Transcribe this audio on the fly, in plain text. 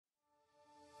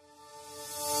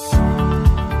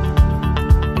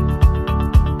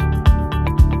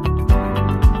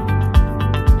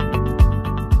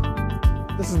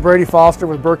Brady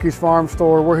with Birkey's Farm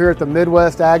Store. We're here at the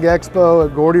Midwest Ag Expo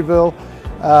at Gordyville.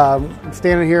 I'm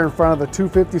standing here in front of a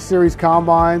 250 series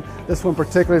combine. This one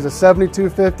particularly is a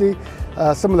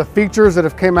 7250. Some of the features that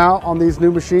have came out on these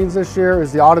new machines this year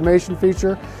is the automation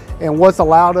feature and what's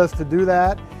allowed us to do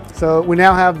that. So we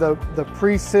now have the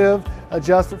pre-sieve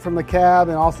adjustment from the cab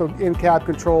and also in-cab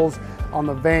controls on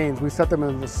the vanes. We set them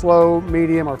in the slow,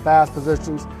 medium, or fast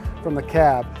positions from the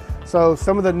cab. So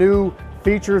some of the new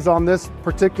features on this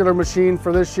particular machine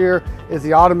for this year is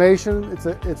the automation.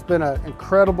 It's been an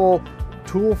incredible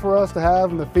tool for us to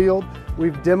have in the field.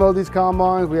 We've demoed these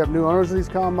combines, we have new owners of these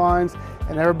combines,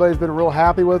 and everybody's been real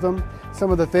happy with them.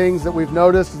 Some of the things that we've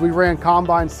noticed is we ran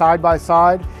combines side by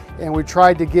side, and we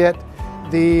tried to get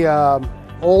the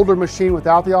older machine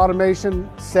without the automation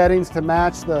settings to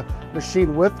match the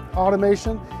machine with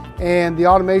automation, and the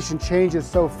automation changes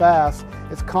so fast.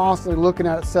 It's constantly looking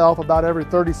at itself about every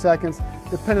 30 seconds,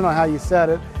 depending on how you set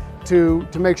it, to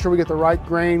make sure we get the right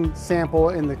grain sample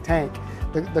in the tank.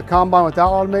 The combine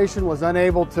without automation was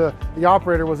unable to, the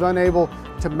operator was unable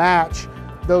to match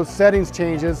those settings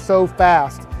changes so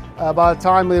fast. By the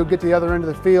time they would get to the other end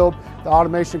of the field, the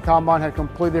automation combine had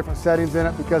completely different settings in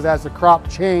it, because as the crop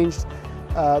changed,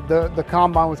 the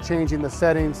combine was changing the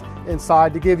settings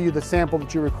inside to give you the sample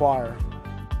that you require.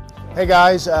 Hey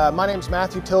guys, my name is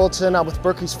Matthew Tillotson. I'm with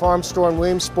Birkey's Farm Store in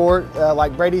Williamsport.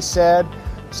 Like Brady said,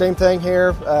 same thing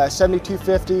here,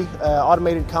 7250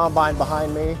 automated combine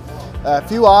behind me. A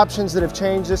few options that have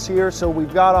changed this year, so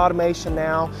we've got automation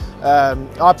now.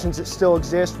 Options that still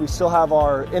exist, we still have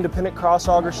our independent cross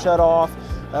auger shut off.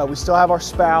 We still have our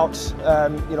spouts,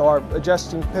 our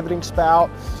adjusting pivoting spout.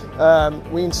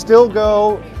 We can still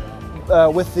go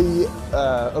with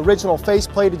the original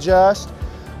faceplate adjust.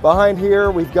 Behind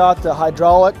here we've got the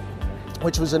hydraulic,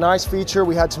 which was a nice feature.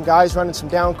 We had some guys running some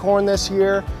down corn this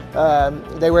year.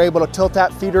 They were able to tilt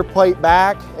that feeder plate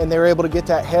back, and they were able to get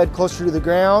that head closer to the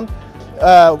ground.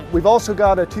 We've also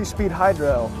got a 2-speed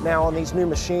hydro now on these new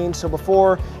machines. So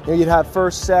before, you'd have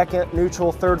first, second,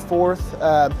 neutral, third, fourth.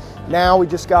 Now we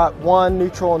just got 1,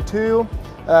 neutral, and 2.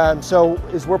 So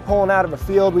as we're pulling out of a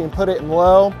field, we can put it in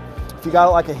low. If you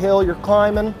got like a hill you're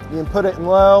climbing, you can put it in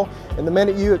low, and the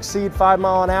minute you exceed 5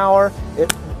 miles an hour,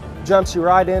 it jumps you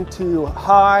right into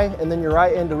high, and then you're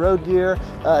right into road gear.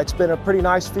 It's been a pretty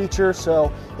nice feature,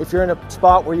 so if you're in a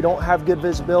spot where you don't have good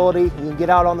visibility, you can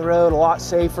get out on the road a lot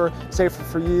safer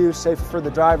for you, safer for the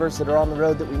drivers that are on the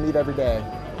road that we meet every day.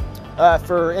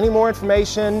 For any more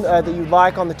information that you'd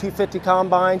like on the 250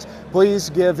 combines,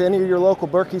 please give any of your local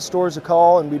Birkey stores a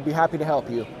call, and we'd be happy to help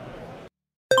you.